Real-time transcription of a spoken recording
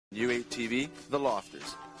U8TV, The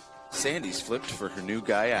Lofters. Sandy's flipped for her new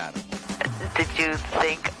guy, Adam. Did you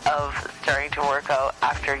think of starting to work out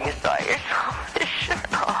after you saw yourself with your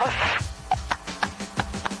shirt off?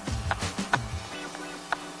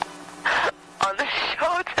 On the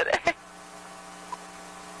show today.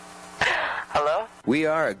 Hello? We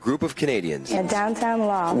are a group of Canadians in downtown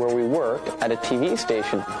Loft, where we work at a TV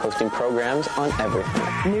station hosting programs on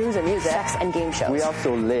everything. News and music, sex and game shows. We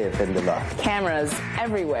also live in the Loft. Cameras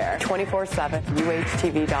everywhere, 24/7.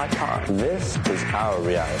 U8TV.com. This is our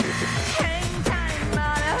reality.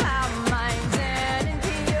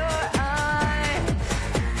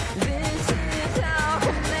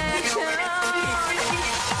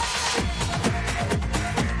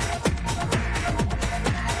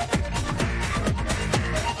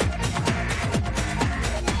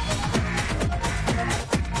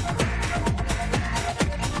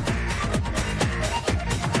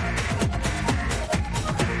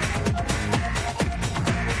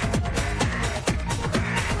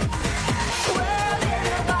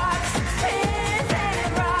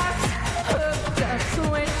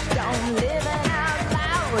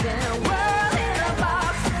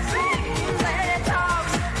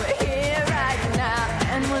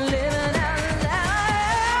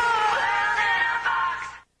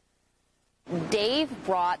 Dave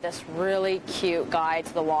brought this really cute guy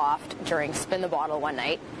to the Loft during Spin the Bottle one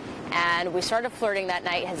night, and we started flirting that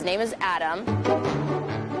night. His name is Adam.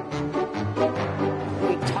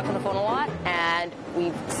 We talk on the phone a lot, and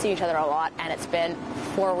we see each other a lot, and it's been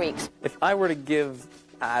 4 weeks. If I were to give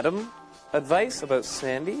Adam advice about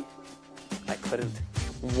Sandy, I couldn't.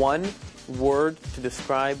 One word to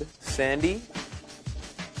describe Sandy: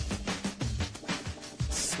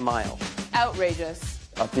 smile. Outrageous.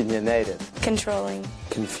 Opinionated. Controlling.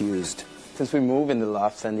 Confused. Since we moved in the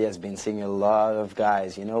Loft, Sandy has been seeing a lot of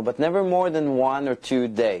guys, you know, but never more than 1 or 2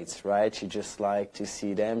 dates, right? She just likes to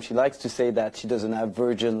see them. She likes to say that she doesn't have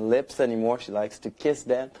virgin lips anymore. She likes to kiss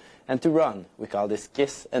them and to run. We call this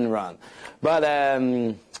kiss and run. But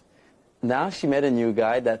now she met a new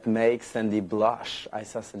guy that makes Sandy blush. I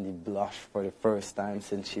saw Sandy blush for the first time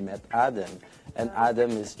since she met Adam. And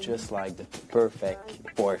Adam is just like the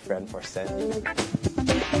perfect boyfriend for Sandy.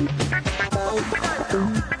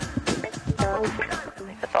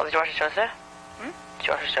 That's all. Did you watch the show, sir? Did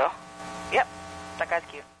you watch the show? Yep. That guy's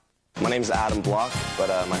cute. My name's Adam Block, but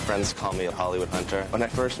my friends call me a Hollywood Hunter. When I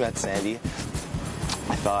first met Sandy,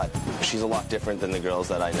 I thought she's a lot different than the girls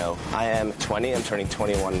that I know. I am 20. I'm turning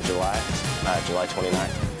 21 in July, July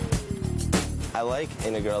 29th. I like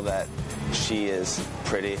in a girl that she is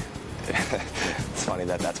pretty. It's funny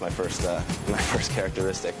that that's my first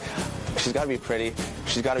characteristic. She's got to be pretty.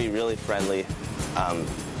 She's got to be really friendly,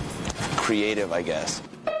 creative, I guess.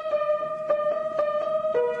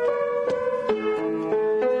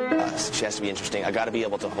 She has to be interesting. I got to be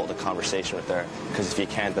able to hold a conversation with her, because if you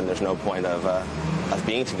can't, then there's no point of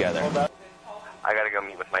being together. I got to go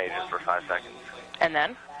meet with my agent for 5 seconds. And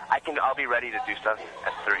then? I'll be ready to do stuff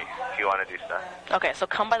at 3 if you want to do stuff. Okay, so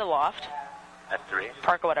come by the Loft. At 3?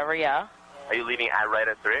 Park or whatever, yeah. Are you leaving right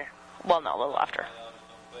at 3? Well, no, a little after.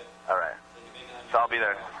 All right. So I'll be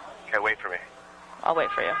there. Okay, wait for me. I'll wait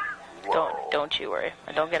for you. Whoa. Don't you worry.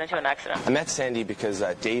 And don't get into an accident. I met Sandy because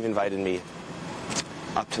Dave invited me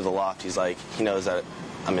up to the Loft. He's like, he knows that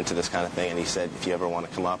I'm into this kind of thing, and he said, if you ever want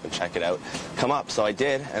to come up and check it out, come up. So I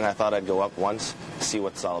did, and I thought I'd go up once, see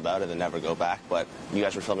what it's all about, and then never go back. But you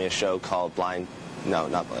guys were filming a show called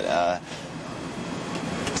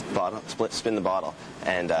Spin the Bottle,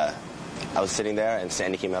 and I was sitting there, and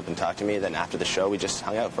Sandy came up and talked to me. Then after the show, we just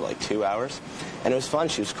hung out for like 2 hours, and it was fun.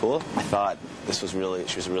 She was cool. I thought she was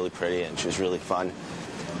really pretty, and she was really fun.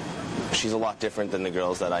 She's a lot different than the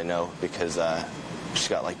girls that I know, because she's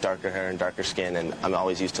got like darker hair and darker skin, and I'm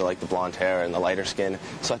always used to like the blonde hair and the lighter skin.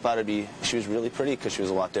 So I thought she was really pretty because she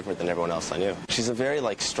was a lot different than everyone else I knew. She's a very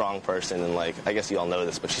like strong person, and like, I guess you all know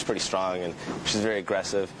this, but she's pretty strong, and she's very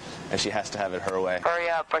aggressive, and she has to have it her way. Hurry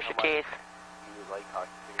up, brush your teeth.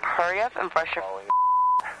 Hurry up and brush your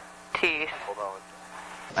teeth.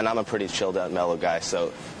 And I'm a pretty chilled out, mellow guy,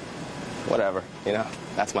 so whatever, you know,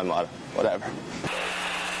 that's my motto, whatever.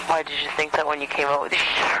 Why did you think that when you came out with your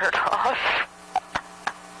shirt off?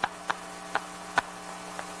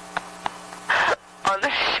 On the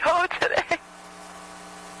show today.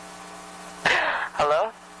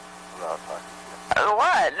 Hello? No,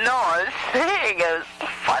 what? No, I was saying it was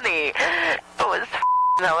funny. It was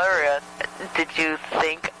hilarious. Did you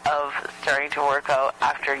think of starting to work out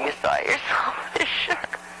after you saw yourself with your shirt?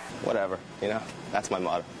 Whatever, you know, that's my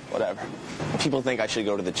motto, whatever. People think I should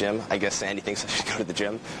go to the gym. I guess Sandy thinks I should go to the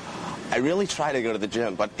gym. I really try to go to the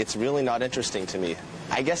gym, but it's really not interesting to me.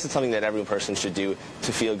 I guess it's something that every person should do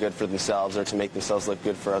to feel good for themselves or to make themselves look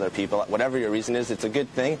good for other people. Whatever your reason is, it's a good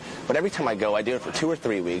thing. But every time I go, I do it for 2 or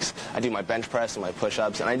 3 weeks. I do my bench press and my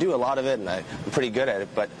push-ups, and I do a lot of it, and I'm pretty good at it.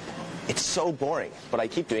 But it's so boring. But I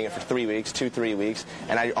keep doing it for 3 weeks, 2-3 weeks,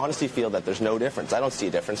 and I honestly feel that there's no difference. I don't see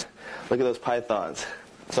a difference. Look at those pythons.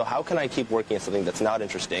 So how can I keep working at something that's not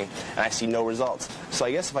interesting and I see no results? So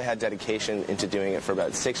I guess if I had dedication into doing it for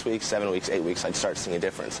about 6 weeks, 7 weeks, 8 weeks, I'd start seeing a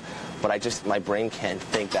difference. But my brain can't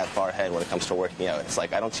think that far ahead when it comes to working out. It's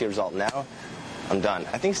like, I don't see a result now, I'm done.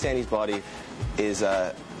 I think Sandy's body is,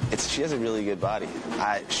 she has a really good body.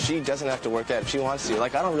 She doesn't have to work out if she wants to.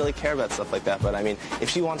 Like, I don't really care about stuff like that, but I mean, if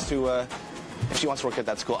she wants to work out,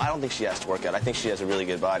 that's cool. I don't think she has to work out. I think she has a really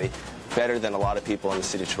good body. Better than a lot of people in the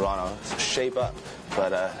city of Toronto. So shape up,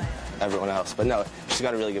 but everyone else. But no, she's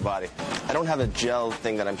got a really good body. I don't have a gel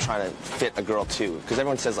thing that I'm trying to fit a girl to, because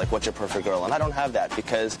everyone says, like, what's your perfect girl? And I don't have that,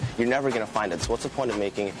 because you're never going to find it. So what's the point of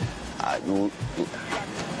making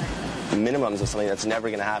minimums of something that's never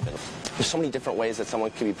going to happen? There's so many different ways that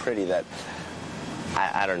someone can be pretty that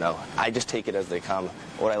I don't know. I just take it as they come.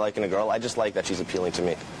 What I like in a girl, I just like that she's appealing to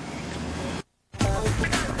me.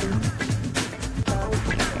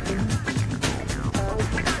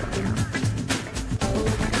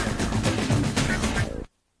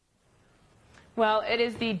 Well, it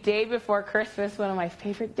is the day before Christmas, one of my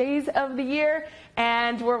favorite days of the year,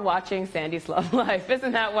 and we're watching Sandy's Love Life.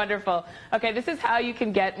 Isn't that wonderful? Okay, this is how you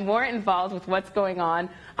can get more involved with what's going on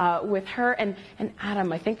with her and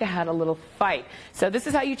Adam. I think they had a little fight. So this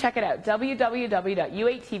is how you check it out.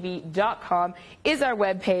 www.u8tv.com is our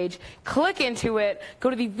webpage. Click into it. Go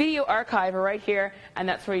to the video archive right here, and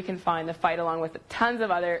that's where you can find the fight along with tons of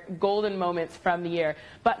other golden moments from the year.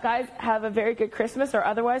 But guys, have a very good Christmas, or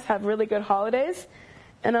otherwise have really good holidays.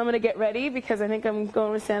 And I'm going to get ready because I think I'm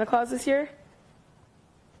going with Santa Claus this year.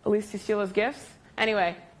 At least to steal his gifts.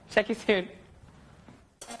 Anyway, check you soon.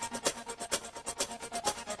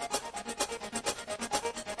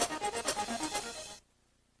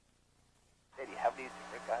 Hey, do you have these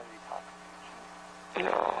different guys you talk to?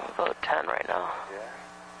 About 10 right now. Yeah.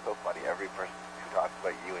 So funny. Every person who talks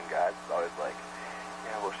about you and guys is always like,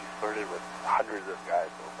 yeah, well, she's flirted with hundreds of guys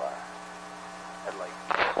so far. And like...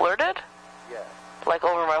 Flirted? Yeah. Like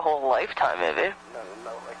over my whole lifetime, maybe. No,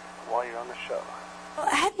 like while you're on the show. Well,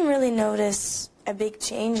 I hadn't really noticed a big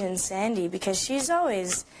change in Sandy because she's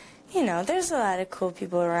always, there's a lot of cool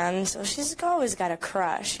people around, so she's always got a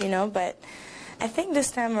crush, but I think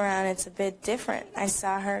this time around it's a bit different. I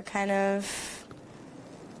saw her kind of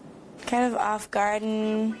off guard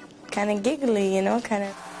and kind of giggly, kind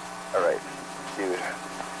of. All right, dude,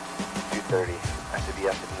 2:30. I should be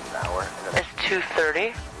up in an hour. It's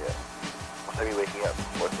 2:30? Yeah. What time are you waking up?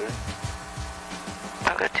 4:30?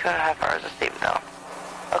 I've got 2.5 hours of sleep now.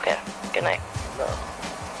 Okay, good night. No.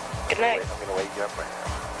 Good night. I'm gonna wake you up right now.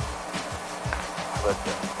 But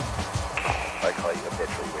I call you a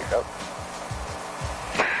bitch when you wake up.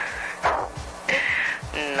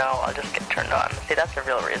 No, I'll just get turned on. See, that's the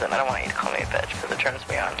real reason. I don't want you to call me a bitch, because it turns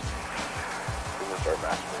me on. We're gonna start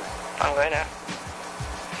masturbating. I'm going to.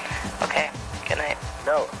 Okay, good night.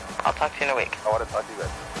 No. I'll talk to you in a week. I want to talk to you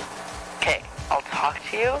guys. Okay, I'll talk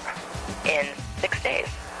to you in 6 days.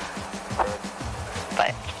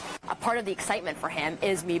 But a part of the excitement for him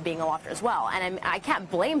is me being a lofter as well. And I can't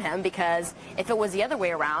blame him, because if it was the other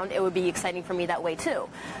way around, it would be exciting for me that way too.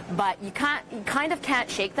 But you kind of can't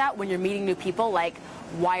shake that when you're meeting new people. Like,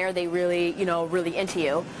 why are they really, really into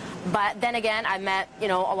you? But then again, I met, a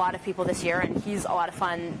lot of people this year, and he's a lot of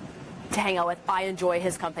fun to hang out with. I enjoy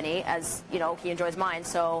his company as, he enjoys mine.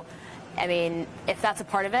 So, I mean, if that's a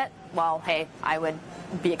part of it, well, hey, I would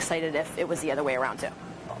be excited if it was the other way around too.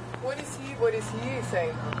 What is he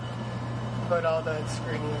saying about all the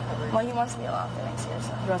scrutiny and coverage? Well, he wants to be a lofter next year,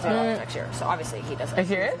 so. He wants to be a lofter next year, so obviously he does it. Are you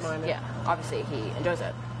serious? Yeah, obviously he enjoys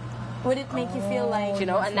it. Would it make you feel like...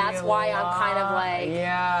 And that's why I'm kind of like...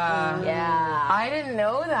 Yeah. I didn't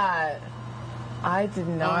know that. I did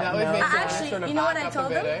not know that. Actually, you know what I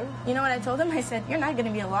told him? You know what I told him? I said, you're not going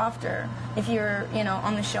to be a lofter. If you're,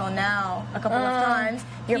 on the show now a couple of times,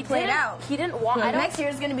 you're played out. He didn't want... Next year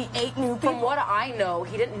is going to be 8 new people. From what I know,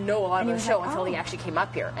 he didn't know a lot of the show until he actually came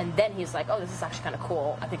up here. And then he's like, oh, this is actually kind of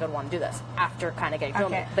cool. I think I'd want to do this after kind of getting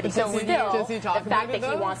filmed. But he says still, the fact that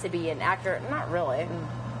he wants to be an actor, not really.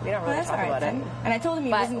 We don't really talk about it. And I told him he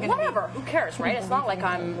wasn't going to whatever, who cares, right? It's not like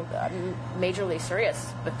I'm majorly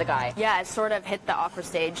serious with the guy. Yeah, it sort of hit the awkward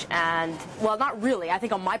stage, and, well, not really. I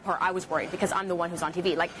think on my part, I was worried because I'm the one who's on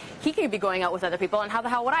TV. Like, he could be going out with other people, and how the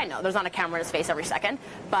hell would I know? There's not a camera in his face every second.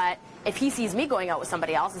 But if he sees me going out with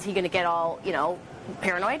somebody else, is he going to get all, you know,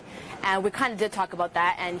 paranoid? And we kind of did talk about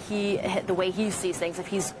that, and the way he sees things, if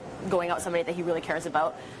he's going out with somebody that he really cares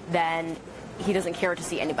about, then he doesn't care to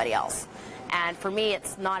see anybody else. And for me,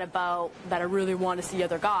 it's not about that I really want to see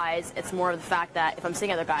other guys. It's more of the fact that if I'm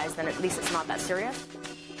seeing other guys, then at least it's not that serious.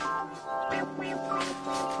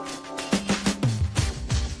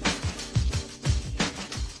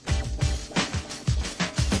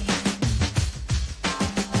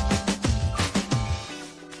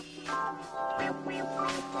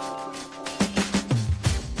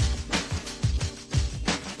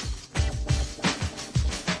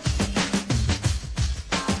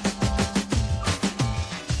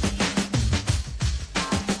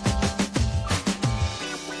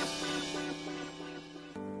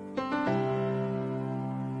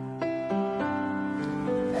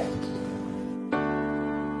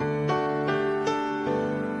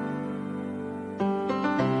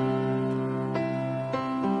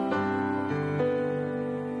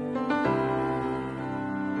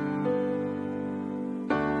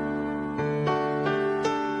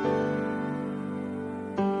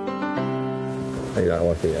 You don't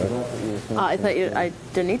want me out? I thought I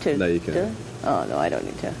didn't need to. No, you can. Oh, no, I don't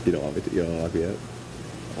need to. You don't want me to? You don't want me out?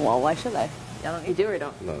 Well, why should I? You do or you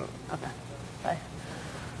don't? No. Okay. Bye.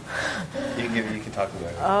 You can talk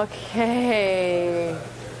about it. Okay.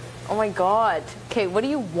 Oh my God. Okay, what do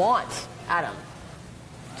you want, Adam?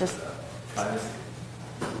 Just.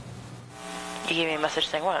 You gave me a message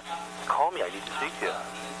saying what? Call me. I need to speak to you.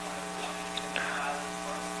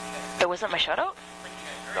 It wasn't my shout out?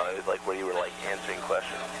 No, it was like where you were like answering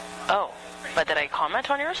questions. Oh, but did I comment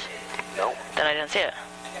on yours? No. Then I didn't see it.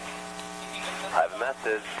 Private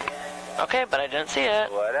message. Okay, but I didn't see it.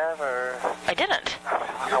 Whatever. I didn't.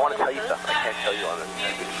 I want to tell you something. I can't tell you on this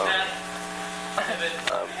phone.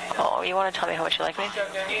 Oh, you want to tell me how much you like me?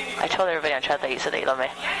 I told everybody on chat that you said that you love me.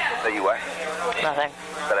 That you what? Nothing.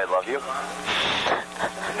 That I love you? Is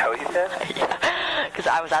that what you said? Yeah. Because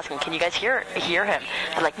I was asking, can you guys hear him?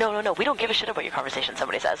 They're like, no, we don't give a shit about your conversation,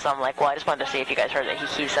 somebody says. So I'm like, well, I just wanted to see if you guys heard that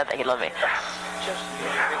he said that he loved me.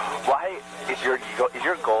 Why is your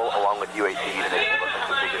goal, along with U8TV, to make you look like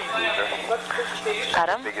the biggest loser?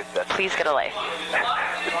 Adam, please get a life.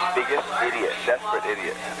 The biggest idiot, desperate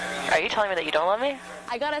idiot. Are you telling me that you don't love me?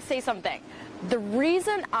 I gotta say something. The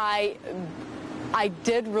reason I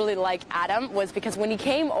did really like Adam was because when he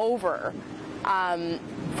came over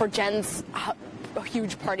for Jen's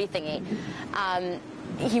huge party thingy,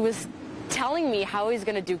 he was telling me how he's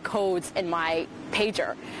going to do codes in my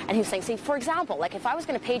pager. And he was saying, see, for example, like if I was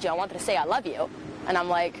going to page you, I wanted to say I love you. And I'm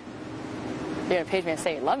like, you're going to page me and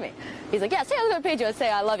say you love me? He's like, yeah, say I was going to page you and say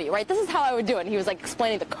I love you, right? This is how I would do it. And he was like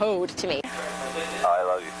explaining the code to me. Oh, I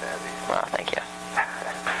love you, Sandy. Well, thank you.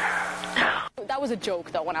 That was a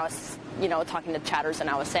joke, though, when I was, talking to chatters and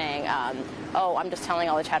I was saying, oh, I'm just telling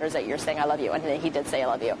all the chatters that you're saying I love you. And then he did say I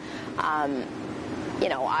love you.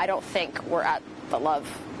 I don't think we're at the love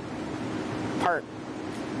part,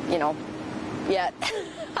 yet.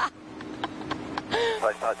 Well,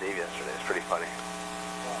 I saw Dave yesterday. It's pretty funny.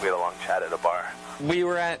 We had a long chat at a bar. We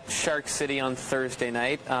were at Shark City on Thursday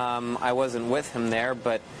night. I wasn't with him there,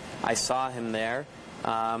 but I saw him there.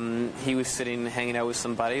 He was hanging out with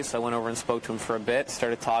some buddies, so I went over and spoke to him for a bit,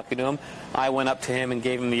 started talking to him. I went up to him and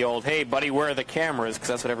gave him the old, hey, buddy, where are the cameras? Because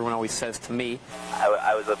that's what everyone always says to me.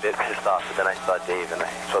 I was a bit pissed off, but then I saw Dave, and I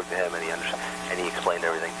spoke to him, and he explained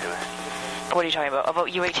everything to me. What are you talking about? About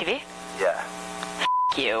U8TV? Yeah.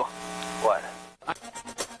 F*** you. What?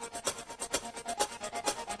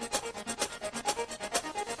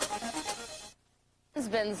 Has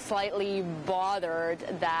been slightly bothered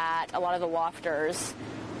that a lot of the lofters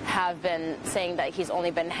have been saying that he's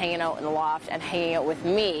only been hanging out in the loft and hanging out with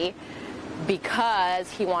me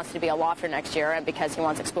because he wants to be a lofter next year and because he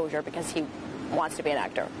wants exposure, because he wants to be an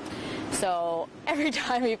actor. So every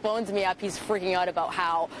time he phones me up, he's freaking out about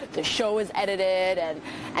how the show is edited and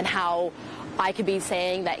how I could be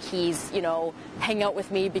saying that he's, hanging out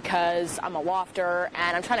with me because I'm a lofter.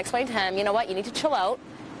 And I'm trying to explain to him, you know what, you need to chill out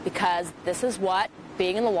because this is what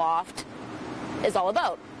being in the loft is all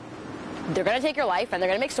about. They're going to take your life and they're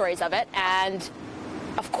going to make stories of it. And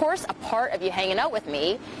of course, a part of you hanging out with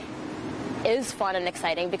me is fun and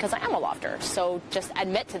exciting because I am a lofter. So just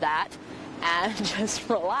admit to that and just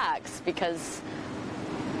relax, because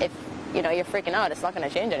if you know, you're freaking out. It's not going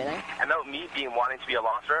to change anything. About me wanting to be a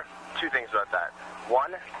lofter, two things about that.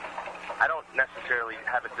 One, I don't necessarily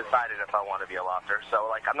have it decided if I want to be a lofter, so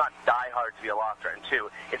like I'm not die-hard to be a lofter. And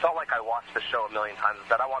two, it's not like I watched the show a million times and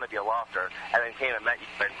said I want to be a lofter, and then came and met you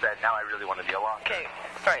and said now I really want to be a lofter. Okay,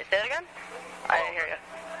 sorry, say that again? I didn't hear you.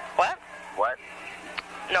 What? What?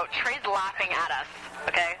 No, Trey's laughing at us,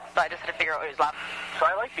 okay? So I just had to figure out what he was laughing. So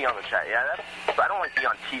I like being on the chat, yeah. But I don't like being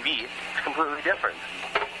on TV. It's completely different.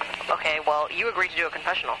 Okay, well, you agreed to do a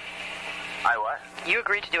confessional. I what? You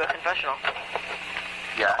agreed to do a confessional.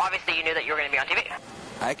 Yeah. So obviously you knew that you were going to be on TV.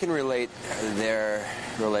 I can relate their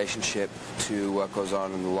relationship to what goes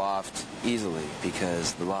on in the loft easily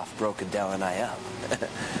because the loft broke Adele and I up.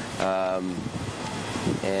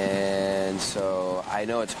 And so I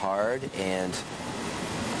know it's hard, and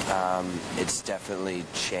it's definitely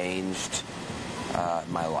changed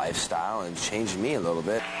my lifestyle and changed me a little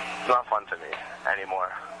bit. It's not fun to me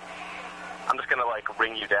anymore. I'm just going to, like,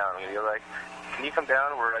 ring you down. I'm going to be like, can you come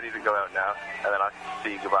down? We're ready to go out now. And then I'll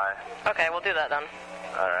see you goodbye. Okay, we'll do that then.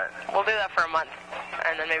 All right. We'll do that for a month,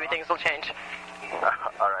 and then maybe things will change.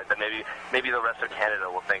 All right, then maybe the rest of Canada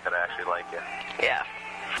will think that I actually like you. Yeah.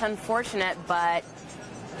 It's unfortunate, but,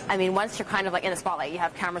 I mean, once you're kind of like in the spotlight, you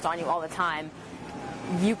have cameras on you all the time,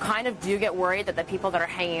 you kind of do get worried that the people that are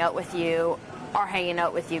hanging out with you are hanging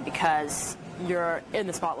out with you because you're in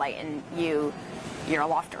the spotlight and you're a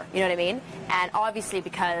lofter, you know what I mean? And obviously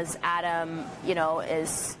because Adam,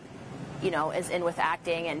 is in with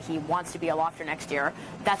acting and he wants to be a lofter next year,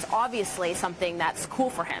 that's obviously something that's cool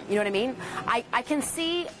for him, you know what I mean? I can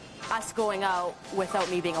see us going out without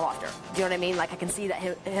me being a lofter, do you know what I mean? Like I can see that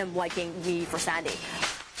him liking me for Sandy.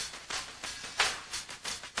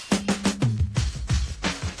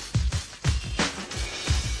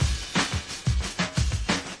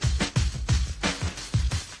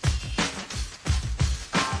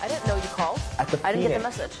 I didn't get the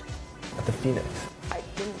message. At the Phoenix. I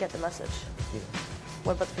didn't get the message. Phoenix.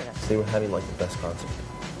 What about the Phoenix? They were having like the best concert.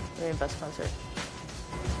 What do you mean best concert?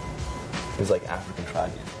 It was like African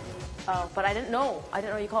tribute. Oh, but I didn't know. I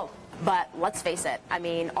didn't know you called. But let's face it. I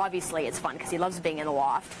mean, obviously it's fun because he loves being in the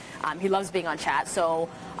loft. He loves being on chat. So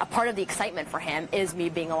a part of the excitement for him is me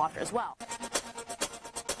being a lofter as well.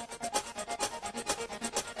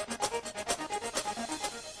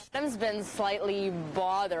 Adam's been slightly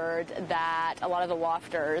bothered that a lot of the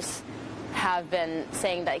lofters have been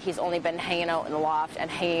saying that he's only been hanging out in the loft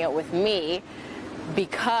and hanging out with me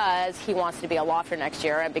because he wants to be a lofter next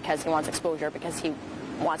year and because he wants exposure, because he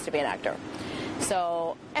wants to be an actor.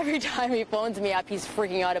 So every time he phones me up, he's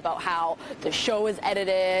freaking out about how the show is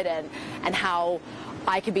edited and how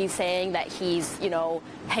I could be saying that he's,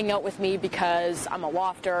 hanging out with me because I'm a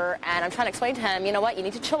lofter. And I'm trying to explain to him, you know what, you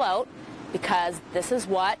need to chill out because this is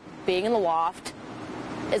what being in the loft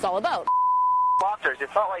is all about. Lofters,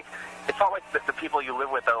 it's not like the people you live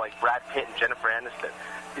with are like Brad Pitt and Jennifer Aniston.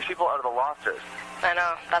 These people are the lofters. I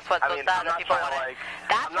know. That's what's so sad that people want to.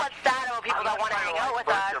 That's what's sad about people that want to hang out with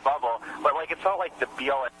us. Your bubble, but like it's not like the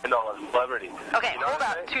be-all and end-all of celebrity. Okay, hold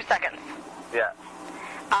up, 2 seconds. Yeah.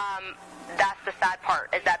 That's the sad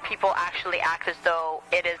part, is that people actually act as though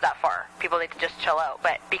it is that far. People need to just chill out.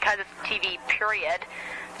 But because it's TV, period,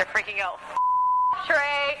 they're freaking out.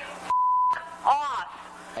 Trey, off.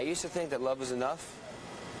 I used to think that love was enough,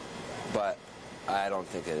 but I don't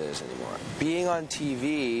think it is anymore. Being on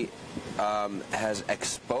TV has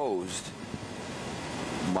exposed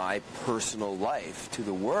my personal life to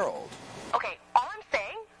the world. Okay, all I'm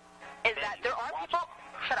saying is that there are people...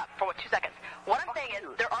 Shut up for 2 seconds. What I'm saying is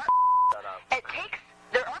there are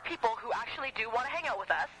people who actually do want to hang out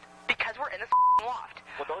with us because we're in this loft.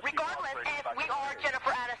 Regardless if we are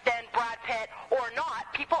Jennifer Aniston, Brad Pitt, or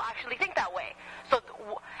not, people actually think that way. So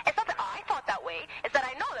it's not that I thought that way, it's that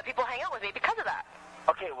I know that people hang out with me because of that.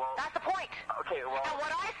 Okay, well... That's the point. Okay, well... And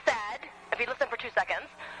what I said, if you listen for 2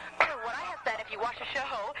 seconds, what I have said, if you watch the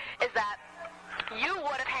show, is that you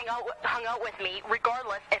would have hung out with me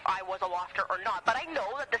regardless if I was a lofter or not. But I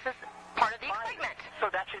know that this is part of the excitement. So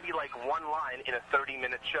that should be like one line in a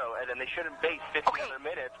 30-minute show, and then they shouldn't base 50 other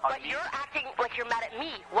minutes on but you're acting like you're mad at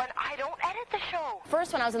me when I don't edit the show.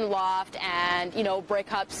 First, when I was in the loft and,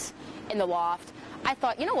 breakups in the loft, I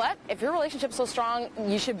thought, you know what? If your relationship's so strong,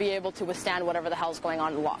 you should be able to withstand whatever the hell's going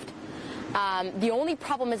on in the loft. The only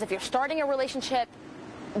problem is if you're starting a relationship,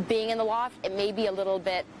 being in the loft, it may be a little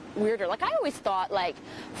bit weirder. Like, I always thought, like,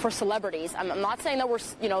 for celebrities, I'm not saying that we're,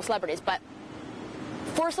 celebrities, but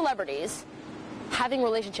for celebrities, having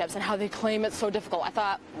relationships and how they claim it's so difficult. I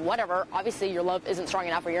thought, whatever, obviously your love isn't strong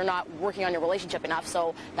enough or you're not working on your relationship enough,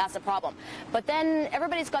 so that's the problem. But then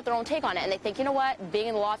everybody's got their own take on it, and they think, you know what, being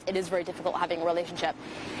in the loft, it is very difficult having a relationship.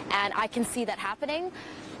 And I can see that happening,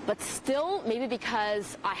 but still, maybe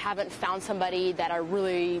because I haven't found somebody that I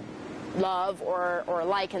really love or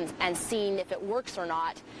like and seen if it works or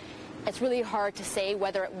not, it's really hard to say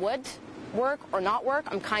whether it would work or not work.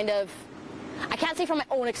 I can't say from my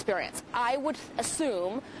own experience. I would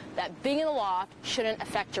assume that being in the loft shouldn't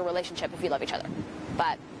affect your relationship if you love each other.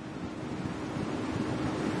 But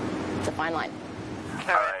it's a fine line. All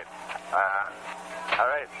right. All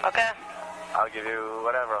right. Okay. I'll give you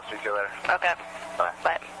whatever. I'll speak to you later. Okay. Bye.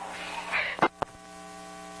 Bye.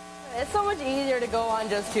 It's so much easier to go on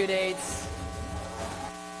just 2 dates.